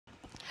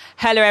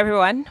Hello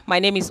everyone, my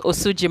name is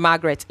Osuji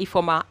Margaret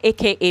Ifoma,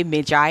 aka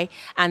Mayjai,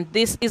 and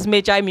this is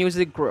Mayjai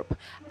Music Group.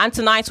 And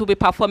tonight we'll be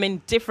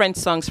performing different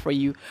songs for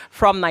you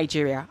from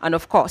Nigeria and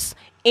of course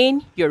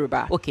in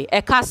Yoruba. Okay,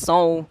 eka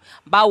song,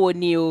 báwo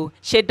ni o,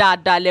 ṣé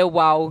dáadáa lẹ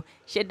wà o,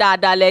 ṣé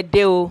dáadáa lẹ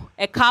dé o,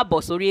 ẹ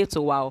káàbọ̀ sórí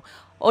ètò wa o.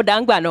 Ó dà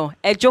ńgbà náà,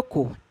 ẹ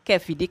jókòó, kẹ́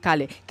fìdí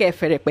kalẹ̀, kẹ́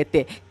fẹ́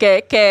rẹpẹtẹ,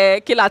 kẹ́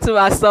kí la tún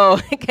máa sọ,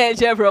 kẹ́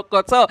jẹ́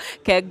brokotọ,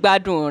 kẹ́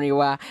gbádùn orin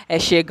wa, ẹ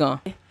ṣé gan.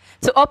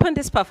 To open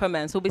this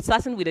performance, we'll be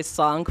starting with a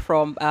song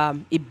from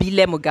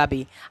Ibile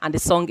Mugabe, and the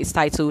song is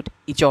titled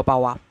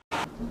Ijobawa.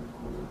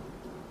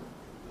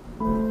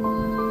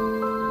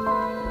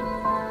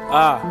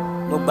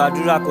 Mo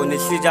gbàdúrà kò ní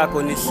síjà kò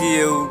ní sí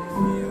ewu.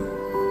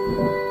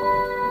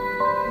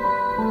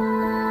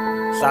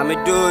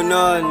 Sàmìdó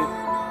náà ni.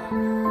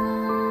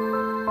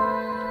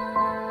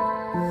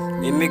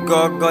 Èmi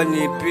gangan ni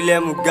Ibile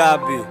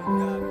Mugabe.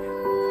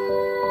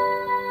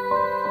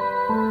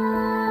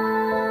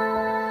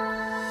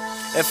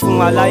 Ẹ fún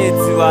wa láyé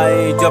tiwa,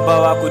 ẹ̀yin ìjọba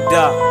wa kò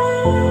dáa.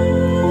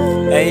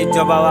 Ẹ̀yin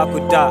ìjọba wa kò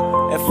dáa.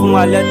 Ẹ fún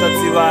wa lẹ́tọ̀ọ́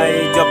tiwa,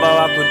 ẹ̀yin ìjọba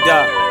wa kò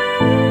dáa.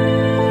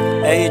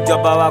 Ẹ̀yin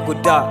ìjọba wa kò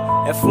dáa.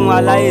 Ẹ fún wa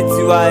láyé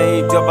tiwa, ẹ̀yin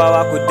ìjọba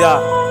wa kò dáa.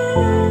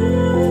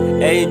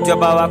 Ẹ̀yin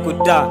ìjọba wa kò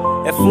dáa.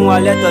 Ẹ fún wa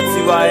lẹ́tọ̀ọ́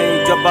tiwa, ẹ̀yin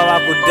ìjọba wa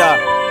kò dáa.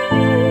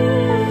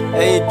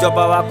 Ẹ̀yin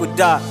ìjọba wa kò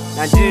dáa.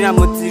 Nàìjíríà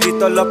mo ti rí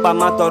tọ́lọ́pàá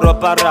máa tọrọ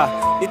bárà.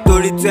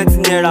 Nítorí 20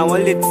 naira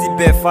wọ́n lè ti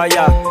bẹ̀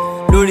fáyà.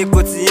 Lórí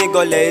kò tí yín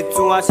gọlẹ̀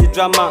ètò wá ṣe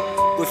drama.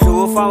 Kò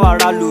ṣòwò fáwọn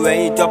aráàlú,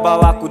 ẹ̀yin ìjọba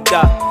wa kò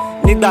dáa.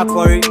 Nígbà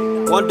kan rí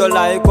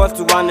 $1 equals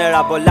to 1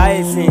 naira, but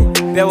láì sìn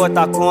pure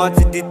water kan wọ́n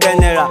ti di 10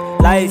 naira.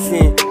 Láì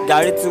sìn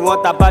gàrí tí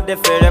wọ́n ta bá dẹ̀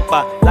fẹ́rẹ́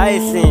pa. Láì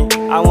sìn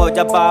àwọn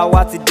ìjọba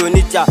wa ti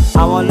doníjà.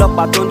 Àwọn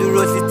ọlọ́pàá tó ń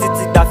dúró sí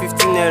títí gba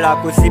 15 naira.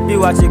 Kò sí bí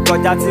wàá ṣe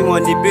kọjá tí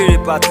wọ́n ní béèrè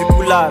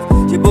particulars.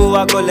 Ṣé bó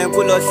wá gọlẹ̀ ń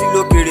kó lọ sí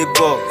lókèrè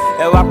bọ̀?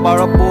 Ẹ wá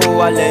parọ́ pé ó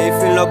wà lẹ́yìn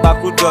fi ń lọ gba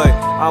crude oil.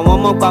 Àwọn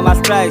ọmọ gba ma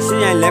strike ṣé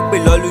yẹn lẹ́pẹ̀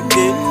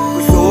lọ́lùdé.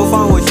 Òṣòwò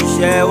fáwọn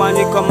òṣìṣẹ́ wa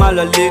ní kọ́ má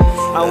lọlé.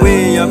 Àwọn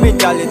èèyàn mi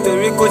jalè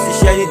torí kò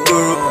ṣiṣẹ́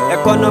nítorò.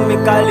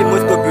 Economically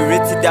most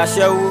obìnrin ti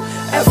daṣẹ́wó.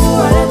 Ẹ fún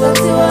wa lẹ́tọ̀ọ́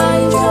tiwa,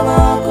 ìjọba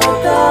kò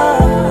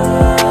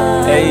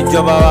dáa. Ẹ̀yin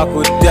ìjọba wa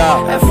kò dáa.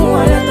 Ẹ fún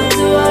wa lẹ́tọ̀ọ́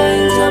tiwa,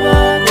 ìjọba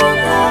kò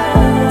dáa.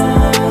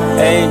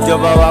 Ẹ̀yin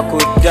ìjọba wa kò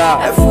dáa.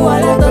 Ẹ fún wa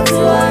lẹ́tọ̀ọ́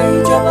tiwa,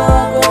 ìjọba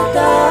kò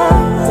dáa.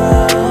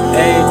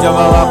 Ẹ̀yin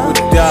ìjọba wa kò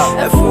dáa.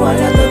 Ẹ fún wa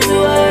lẹ́tọ̀ọ́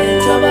tiwa,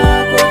 ìjọba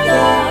kò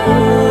dáa.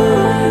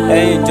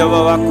 Ẹ̀yin ìjọba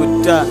wa kò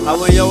dáa.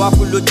 Àwọn èèyàn wa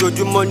kú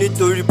lójoojúmọ́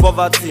nítorí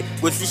poverty.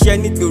 Kò síṣẹ́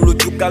nígboro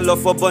ju ká lọ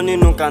fọ́bọ́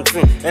nínú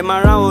canteen. Ẹ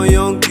máa ráwọn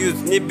young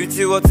youth níbi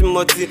tí wọ́n ti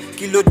mọtí.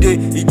 Kí ló dé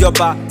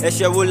ìjọba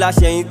ẹ̀ṣẹ̀ wo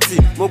láṣẹyìn tì?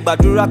 Mo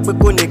gbàdúrà pé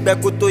kò ní pẹ́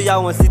kó tó yá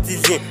wọn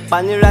citizen.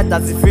 Pani right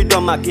àti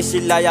freedom à kì í ṣe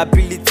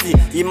liability.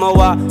 Ìmọ̀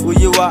wa,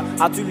 òye wa,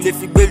 a tún lè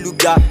fi gbé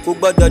lùgà. Kò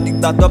gbọ́dọ̀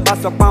dìgbà tó bá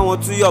sọ pé àwọn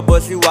tún yọ̀bọ̀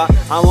sí wa.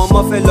 Àwọn ọmọ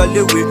fẹ́ lọ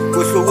léwe,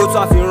 kò sówó tó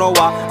a fi rán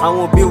wa.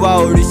 Àwọn òbí wa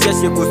ò ríṣẹ́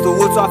ṣe, kò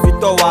sówó tó a fi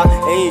tọ́ wa.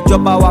 Ẹ̀yin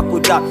ìjọba wa kò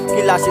dáa,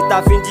 kí la ṣe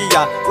tá fi ń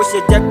jìyà? Ó ṣe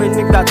jẹ́ pé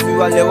nígbà tí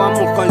wà lẹ̀ wá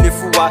mú nǹkan lè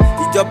fún wa.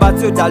 Ìjọba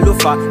tí ò dá ló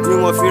fà ni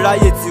wọ́n fi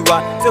ráyè tiwa.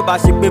 Tí ò bá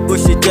ṣe pé bó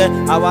ṣe jẹ́,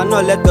 àwa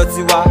náà lẹ́tọ̀ọ́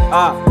tiwa.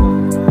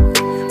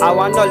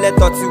 Àwa náà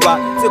lẹ́tọ̀ọ́ tiwa.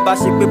 Tí ò bá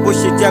ṣe pé bó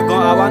ṣe jẹ́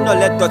gan, àwa náà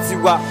lẹ́tọ̀ọ́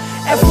tiwa.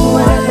 Ẹ fún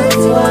wa lẹ́tọ̀ọ́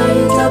tiwa,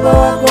 ìjọba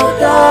kò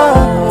dáa.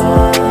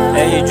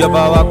 Ẹ̀yin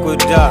ìjọba wa kò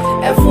dáa.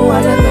 Ẹ fún wa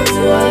lẹ́tọ̀ọ́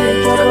tiwa,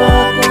 ìjọba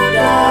kò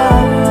dáa.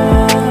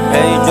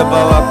 Ẹ̀yin ìjọba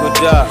wa kò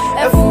dáa.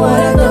 Ẹ fún wa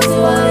lẹ́tọ̀ọ́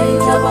tiwa,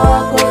 ìjọba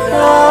kò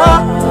dáa.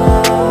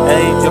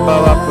 Ẹ̀yin ìjọba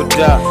wa kò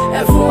dáa.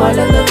 Ẹ fún wa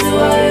lẹ́tọ̀ọ́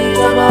tiwa,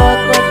 ìjọba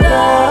kò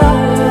dáa.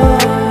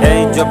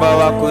 Ẹ̀yin ìjọba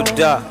wa kò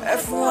dáa. Ẹ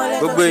fún wa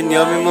lẹ́tọ̀ọ́ Gbogbo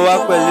ènìyàn mi mo wá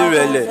pẹ̀lú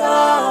ìrẹ̀lẹ̀.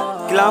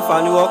 Kí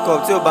láǹfààní World Cup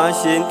tí ò bá ń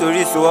ṣe nítorí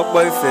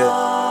ìsowọ́pọ̀ ìfẹ́?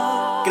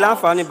 Kí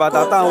láǹfààní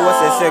bàtà táwọn wọ̀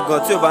ṣẹ̀ṣẹ̀ gan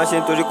tí ò bá ń ṣe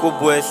nítorí kó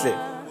bo ẹsẹ̀?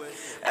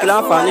 Kí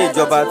láǹfààní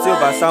ìjọba tí ò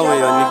bá sáwọn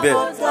èèyàn níbẹ̀?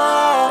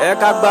 Ẹ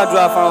ká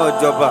gbàdúrà fáwọn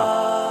ìjọba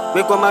pé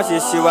kó má ṣe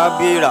ṣe wá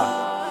bí ìrà.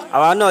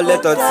 Àwa náà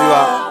lẹ́tọ̀ọ́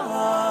tiwa,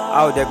 a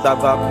ò dẹ̀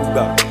gbàgbà kú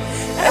gbà.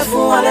 Ẹ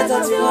fún wa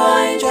lẹ́tọ̀ọ́ tiwa,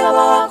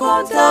 ìjọba kò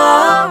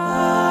dáa.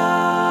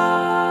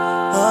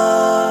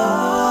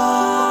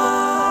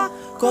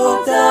 Kò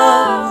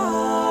dáa.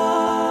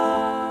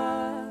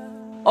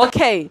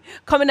 Okay,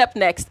 coming up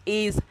next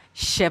is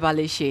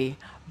Shebaleshe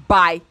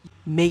by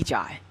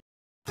Mayjai.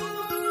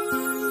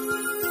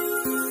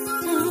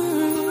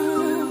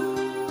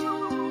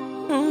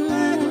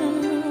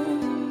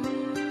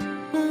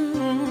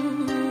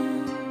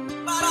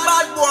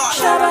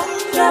 Shaba,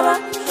 shaba,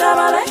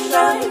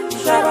 shabaleshe,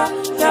 shaba,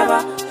 shaba,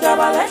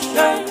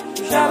 shabaleshe,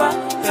 shaba,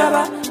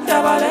 shaba,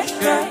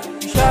 shabaleshe,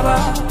 shaba.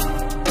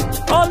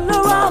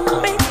 Olúwa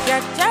mi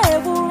jẹ́jẹ́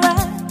ewúrẹ́,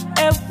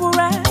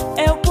 ewúrẹ́,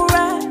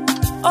 ewúrẹ́.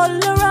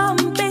 Olúwa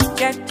mi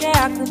jẹ́jẹ́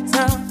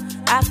àgùntàn,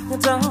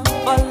 àgùntàn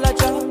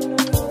ọlọ́jọ́.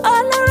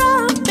 Olúwa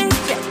mi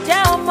jẹ́jẹ́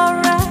ọmọ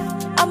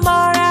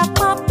rẹ̀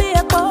pọ́n bí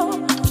epo.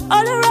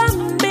 Olúwa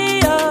mi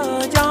ò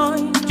join,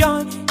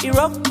 join,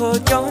 ìrókò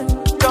join.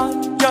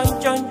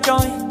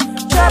 Join.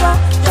 Shaba,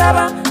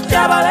 shaba,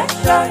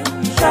 shabaleshe,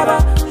 shaba,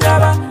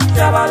 shaba,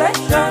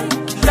 shabaleshe,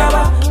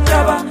 shaba,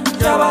 shaba,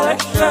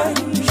 shabaleshe,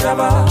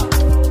 shaba.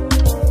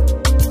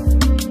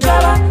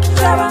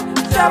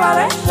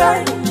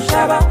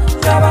 Shaba,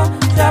 shaba,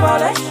 shaba,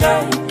 let's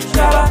shine.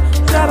 Shaba,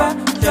 shaba,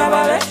 shaba,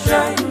 let's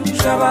shine.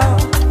 Shaba.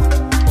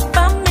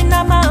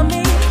 Bamina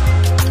mami,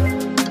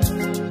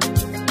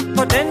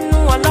 Odenu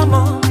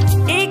alamo,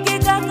 Iki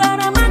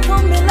gagara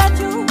matumbi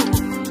laju,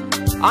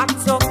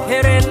 Ato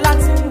kere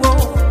latingo,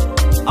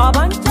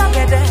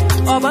 Abanjagede,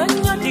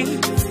 Abanyadi,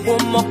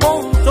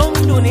 Umokon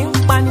tondunin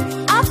pani,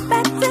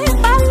 Apete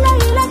bala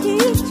ila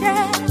kiche,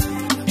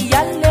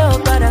 Yale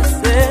obara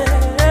se,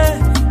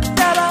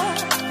 Shaba,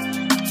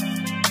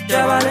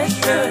 shaba let's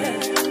shine.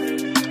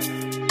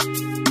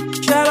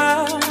 Shaba,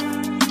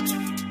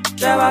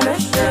 shaba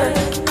let's shine.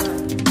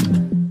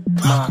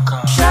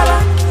 Shaba,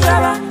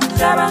 shaba,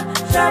 shaba,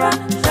 shaba,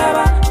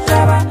 shaba,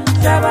 shaba,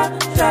 shaba,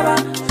 shaba,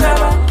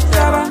 shaba,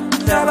 shaba,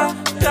 shaba,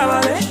 shaba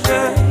let's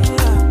shine.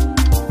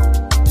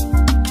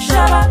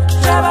 Shaba,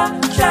 shaba,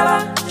 shaba,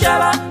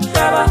 shaba,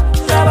 shaba,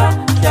 shaba,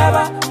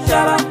 shaba,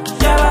 shaba,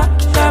 shaba,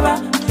 shaba,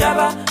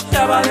 shaba,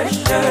 shaba let's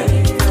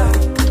shine.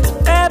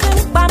 Ebin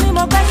bami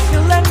mo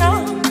beshule no,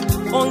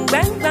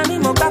 ongben bami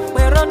mo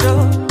bakperodo.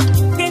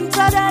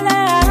 Kintadele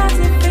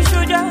arati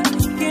fishuja,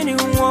 kini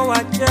uwa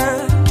waje.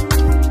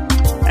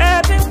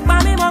 Ebin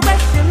bami mo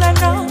beshule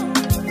no,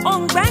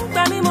 ongben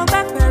bami mo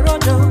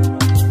bakperodo.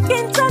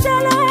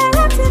 Kintadele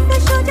arati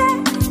fishuja,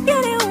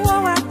 kini uwa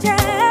waje.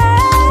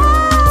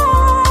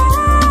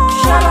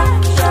 Shaba,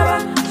 shaba,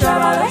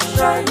 shaba let's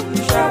shine.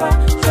 Shaba,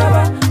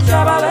 shaba,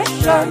 shaba let's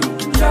shine.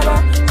 Shaba,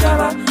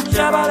 shaba,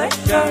 shaba let's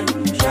shine.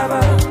 Shaba,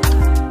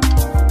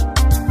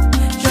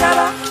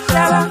 shaba,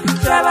 shaba,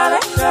 shaba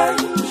let's shine.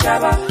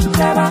 Shaba,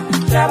 shaba,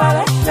 shaba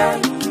let's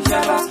shine.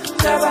 Shaba,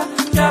 shaba,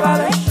 shaba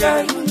let's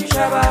shine.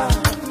 Shaba.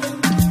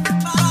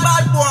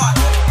 Bad boy.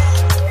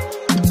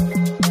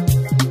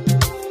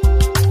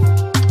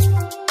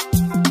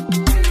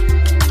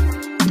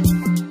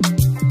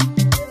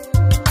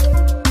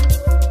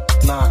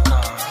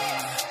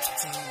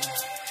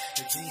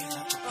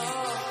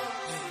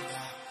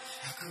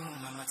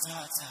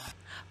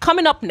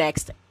 Coming up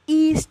next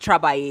is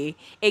Trabaye,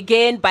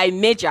 again by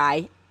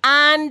Mayjai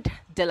and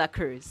De La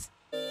Cruz.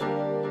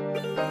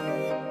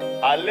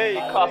 Alei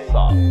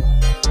Casa.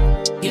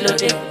 Kilo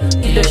de,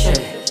 kilo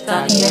shele,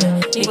 taniye,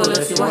 nibolo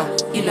tiwa,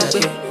 kilo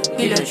gbe,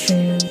 kilo chu.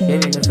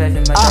 Baby, me fẹ́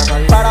fi máa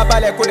ṣàbàyè.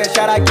 Farabalẹ̀ kò dẹ̀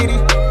ṣaragiri,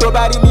 tó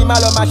bá rí mi má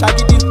lọ máa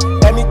ṣagídí.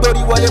 Ẹ̀mí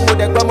gbórí wọlé mo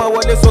dẹ̀ gbọ́mọ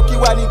wọlé sókí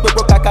wà ní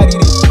gbogbo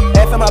kàkàrìrì.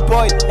 Ẹ fẹ́ máa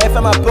boil, ẹ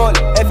fẹ́ máa ball,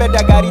 ẹ fẹ́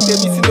dàgàrí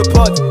tèmi sínú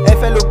pot, ẹ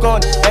fẹ́ lo gun,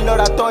 ẹ lọ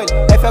ra toil,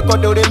 ẹ fẹ́ kọ́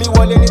dòre mi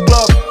wọlé ní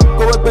club.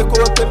 Kówó gbé,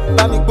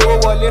 bá mi gbówó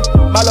wọlé,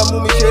 má lọ mú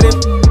mi ṣeré.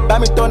 Bá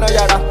mi tọ́nà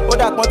yàrá, ó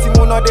dà pọ́n tí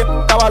mú náà dé,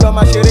 káwá lọ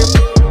máa ṣeré.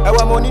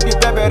 Ẹ̀wọ̀n mo nídìí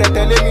bẹ́ẹ̀ rẹ̀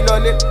tẹ̀lé mi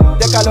lọlé,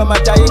 jẹ́ ká lọ máa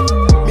jayé.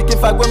 Mi kì í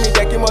fagbó mi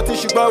jẹ́ kí mo ti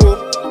ṣùgbọ́n o,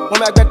 mo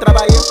máa gbẹ́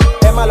Trabaye.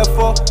 Ẹ má lọ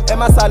fọ́, ẹ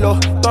má sá lọ,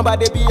 tán bá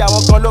dé bí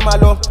àwọn kan ló máa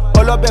lọ.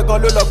 Ọlọ́bẹ̀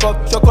gan ló lọ́kọ,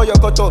 ṣọkọ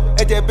yọkọtọ̀,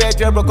 ẹ̀jẹ̀ bẹ́ẹ̀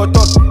jẹ́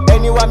rọkọtọ̀.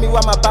 Ẹni wá mi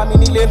wá máa bá mi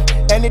nílé,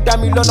 ẹni dá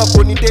mi lọ́nà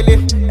kò ní délé.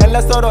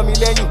 Ẹlẹ́ sọ̀rọ̀ mi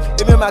lẹ́yìn,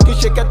 èmi máa kí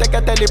ṣe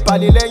kẹ́tẹ́kẹ́tẹ́ lè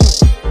palẹ̀ lẹ́yìn.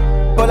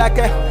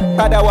 Bọ́lákẹ́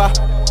padà wá,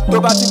 tó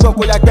bá ti gbọ́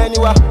kó yà gbẹ́ni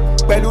wá.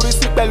 Pẹ̀lú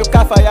rísí pẹ̀lú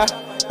káfàyà,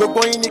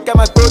 gbogbo yín ni kẹ́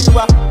máa gbórí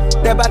wá.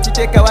 Tẹ́ bá ti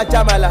dé kẹwàá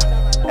jámàlà,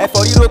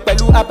 ẹ̀fọ́ ríro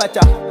pẹ̀lú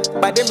abacha.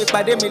 Pàdé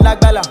mi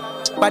lágbàlá,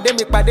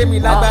 pàdé mi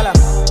lágbàlá.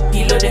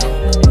 Kilo de,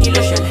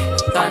 kilo shele,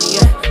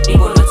 taniye,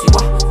 nibolo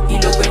tiwa,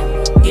 kilo gbe,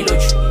 kilo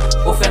chu.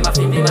 Ó fẹ́ máa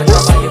fi mí máa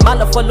Trabaye. Má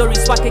lọ fọ́ lórí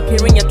swag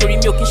kékeré yẹn torí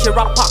mi ò kí ṣe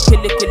rapper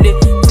kélekèle.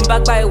 Tí n bá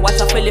gbá ìwà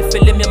ta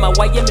fẹ́lẹ́fẹ́lẹ́ mi máa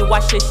wáyé mi wá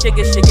ṣe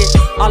ṣégeṣége.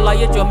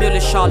 Àlàyé jọ mi ò lè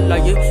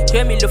ṣàlàyé.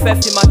 Ṣé mi ló fẹ́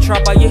fi máa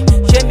Trabaye?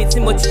 Ṣé mi tí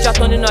mo ti já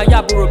tán nínú ayé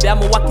àbúrò bí a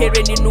mo wá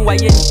kéré nínú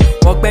ayé ni?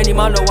 Ọ̀gbẹ́ni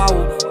má lọ wá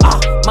o,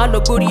 má lọ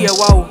gbórí ẹ̀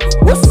wá o.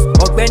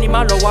 Ọ̀gbẹ́ni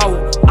má lọ wá o,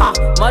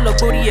 má lọ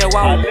gbórí ẹ̀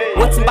wá o.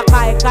 Ó ti ń bá ká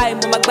ẹ̀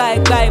mo máa gbá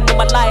ẹ̀ mo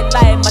máa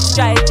láẹ̀ máa ti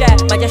já ẹ̀ jẹ́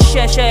máa jẹ́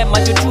ṣẹ́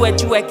máa jojú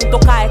ẹ̀ kí n tó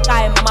ká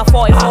ẹ̀ mo máa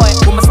fọ́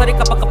ẹ̀. Mo máa sáré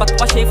kábàkábà tó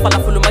bá ṣe é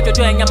falafolo máa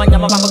jọjọ́ ẹ̀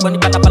yánmayánmá bá gbọ́ ní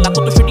balabala kó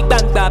tó ṣorí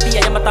gbangba bí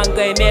ẹ̀yẹ́ máa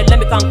tanga ẹ̀mí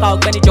ẹlẹ́mìí kàńkà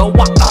ọ̀gbẹ́ni jọ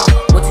wà.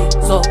 Mo ti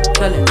sọ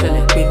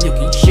tẹ́lẹ̀tẹ́lẹ̀ pé mi ò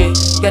kì í ṣe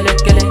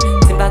gẹ́lẹ́gẹ́lẹ́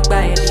tí n bá gbá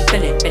ẹ bí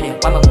pẹ̀lẹ́pẹ̀lẹ́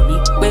wá máa wò ní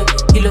pé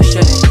kí ló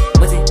ṣẹlẹ̀.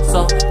 Mo ti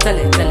sọ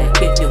tẹ́lẹ̀tẹ́lẹ̀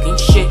pé mi ò kì í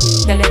ṣe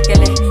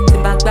gẹ́lẹ́gẹ́lẹ́ tí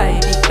n bá gbá ẹ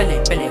bí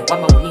pẹ̀lẹ́pẹ̀lẹ́ wá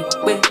máa wò ní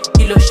pé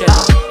kí ló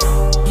ṣẹlẹ̀.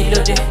 Kí ló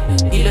dé,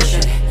 kí ló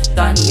ṣẹlẹ̀,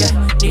 taniye,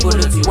 níbo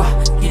ló ti wá,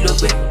 kí ló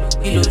gbé,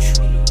 kí ló jù,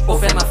 ó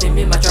fẹ́ máa fi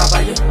mí máa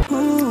Trabaye.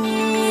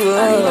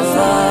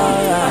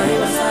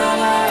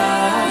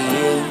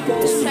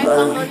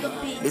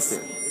 Listen.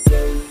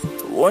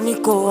 Wọ́n ní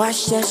kó wá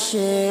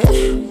ṣẹ̀ṣẹ̀,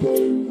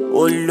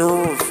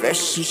 olóòfẹ́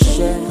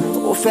ṣiṣẹ́,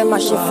 ó fẹ́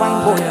máa ṣe fine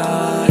boy,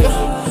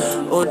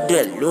 ó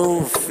dẹ̀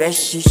lóòfẹ́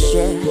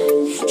ṣiṣẹ́.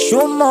 Ṣó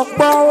mọ̀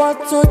pọ́wọ́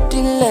tó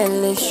dilẹ̀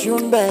lè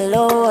ṣùgbẹ́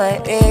lọ́wọ́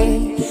ẹ̀.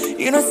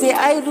 You know say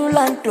idle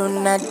and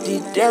don't at the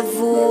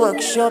devil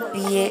workshop,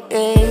 yeah.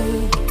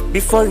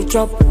 Before you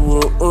chop,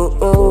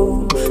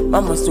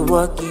 mama to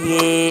work,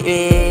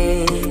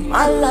 yeah.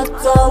 I like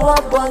to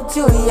walk, but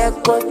you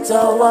go to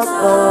walk,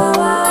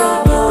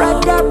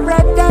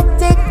 Brother,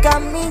 take a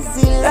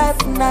easy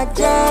life, na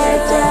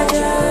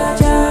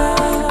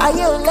Are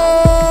you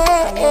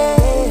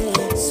late?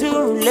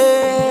 Sule,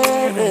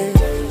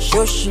 show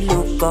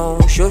Shoshilokon,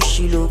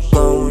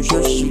 shoshilokon,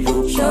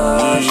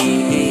 shoshilokon.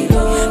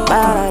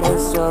 Barare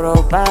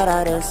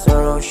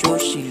soro,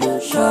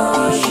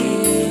 shoshilokon.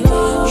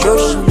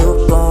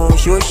 Shoshilokon,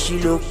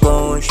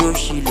 shoshilokon,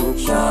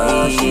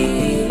 shoshilokon.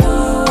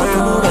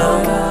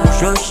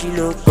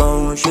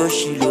 Shoshilokon.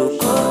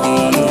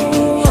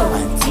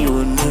 Auntie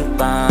oni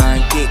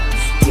pancake,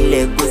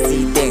 kile gosi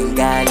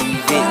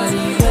dengalivate.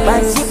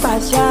 Bashi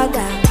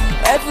pashaga,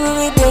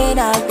 every day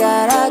na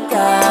gara.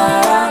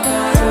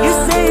 You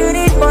say you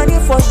need money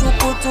for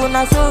Shokoto,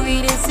 now so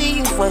we dey see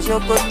you for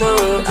Shokoto.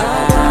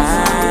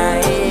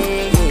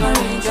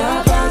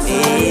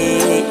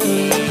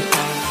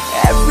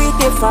 Every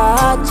day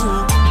Faji,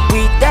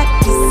 we got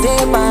the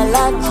same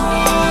allergy.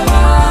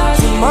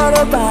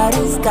 Tomorrow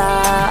barista,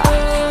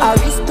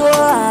 Arista.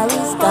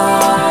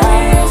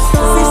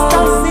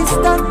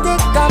 Sister,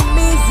 take a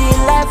easy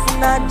life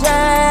na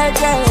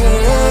jaja.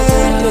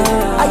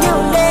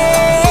 Ayole,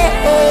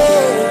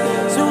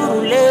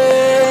 Zurule.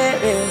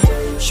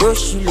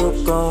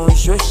 Shoshilokon.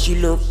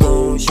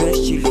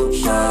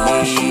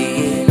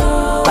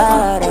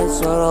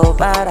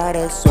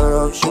 Barare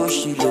soro,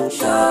 shoshilokon.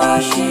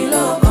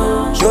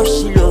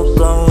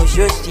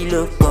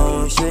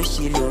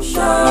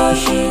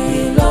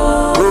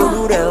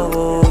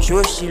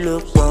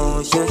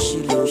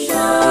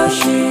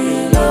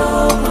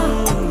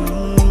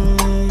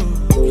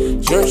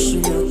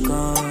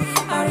 Shoshilokon.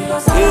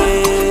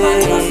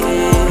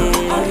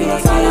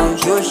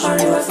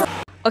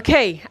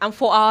 Okay, and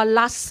for our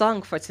last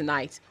song for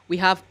tonight, we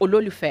have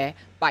Ololufe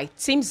by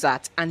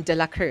Timzat and De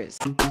La Cruz.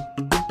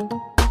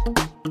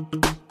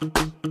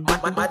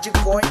 Magic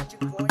boy.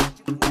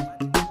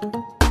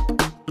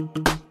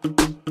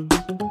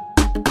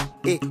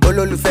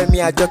 Olólùfẹ́ mi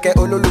àjọkẹ́,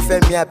 olólùfẹ́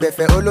mi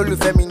abẹ́fẹ́,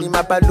 olólùfẹ́ mi ni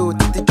máa bá lò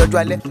títí jọjú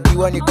alẹ́.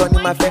 Ìwọ nìkan ni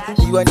máa fẹ́,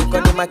 ìwọ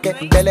nìkan ni máa kẹ́.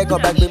 Tẹ́lẹ̀gàn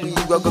bá gbé mi,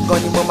 ìwọ gangan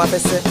ni mo máa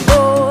fẹ́ sẹ́.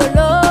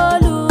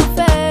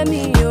 Olólùfẹ́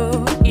mi o,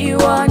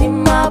 ìwọ ni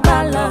máa bá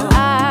lọ.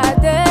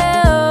 Adé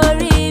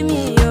orí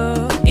mi o,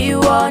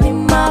 ìwọ ni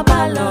máa bá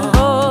lọ.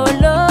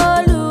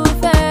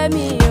 Olólùfẹ́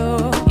mi o,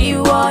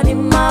 ìwọ ni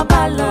máa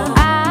bá lọ.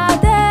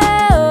 Adé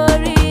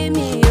orí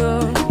mi o,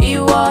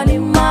 ìwọ ni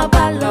máa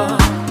bá lọ.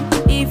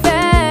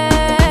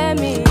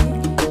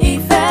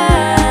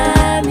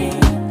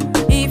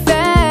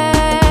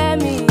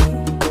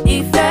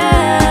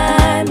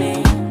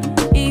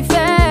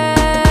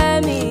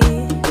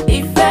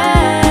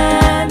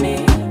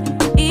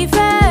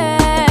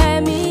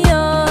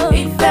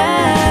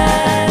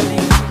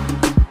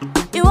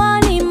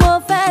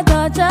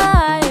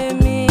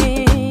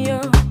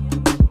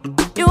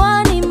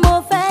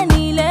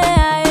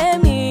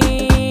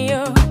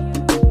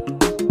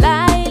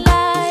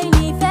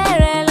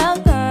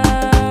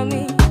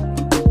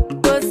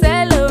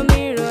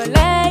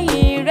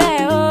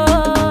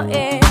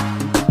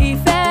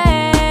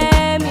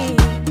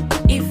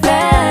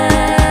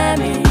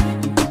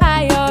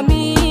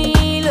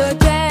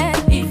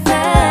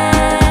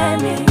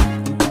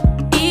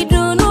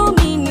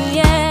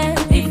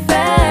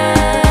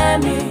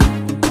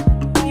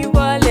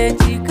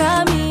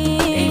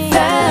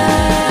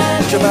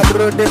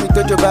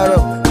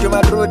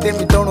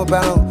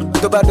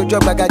 Tó bá dojọ́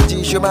gbàgàjì,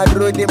 ṣó máa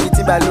dúró dé mi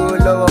tí bá lówó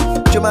lọ́wọ́.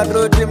 Ṣó máa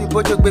dúró dé mi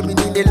bójú gbé mi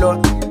nílé lọ.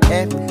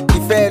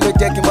 Ìfẹ́ ló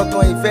jẹ́ kí n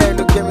mọ́kàn, ìfẹ́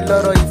ló gbé mi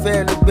lọ́rọ̀, ìfẹ́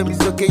ló gbé mi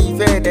sókè,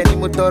 ìfẹ́ dẹ̀ ni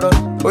mo tọrọ.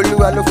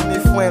 Olúwa ló fún mi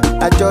fún ẹ,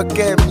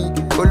 àjọkẹ́ mi,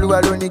 Olúwa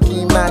ló ní kí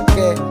n máa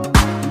kẹ́.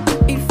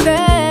 Ìfẹ́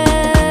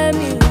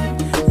mi,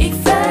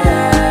 ìwọ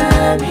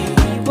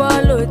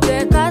ló jẹ́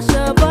ká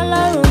ṣọ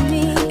bọ́lọ́run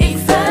mi.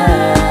 Ìfẹ́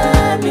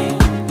mi,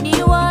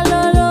 ìwọ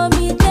ló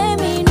lómi jẹ́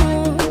mi nù.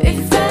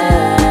 Ìfẹ́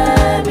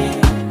mi,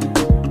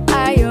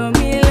 ayọ̀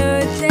mi ló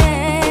jẹ́.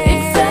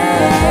 Ìfẹ́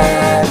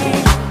mi,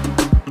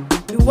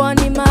 ìwọ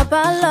ni màá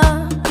bá lọ.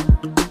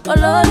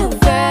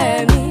 Olólùfẹ́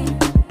mi,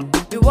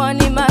 ìwọ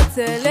ni màá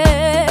tẹ̀lé.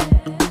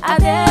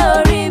 Adé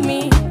orí mi,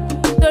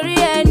 torí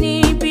ẹni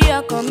bí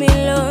ọkàn mi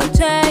ló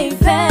jẹ́.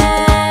 Ìfẹ́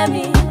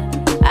mi,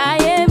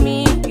 ayé mi,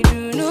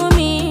 ìdùnnú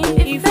mi.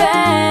 Ìfẹ́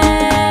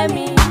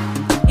mi,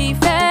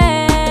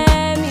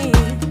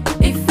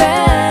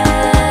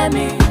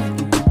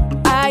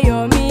 ayọ̀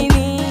mi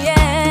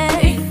nìyẹn.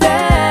 Ìfẹ́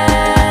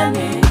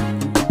mi,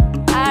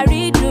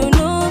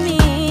 àrídùnnú mi.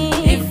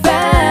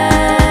 Ìfẹ́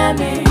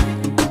mi.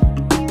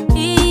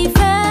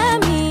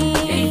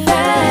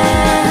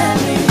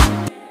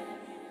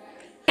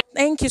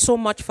 Thank you so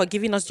much for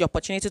giving us the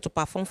opportunity to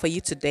perform for you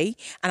today,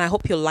 and I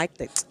hope you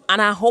liked it.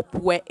 And I hope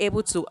we're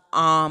able to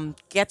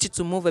get you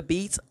to move a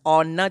bit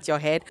or nod your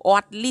head or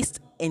at least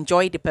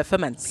enjoy the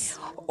performance.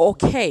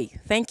 Okay,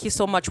 thank you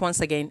so much once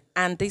again.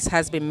 And this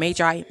has been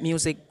Mayjai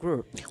Music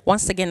Group.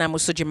 Once again, I'm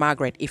Usuji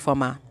Margaret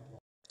Ifoma.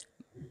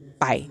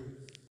 Bye.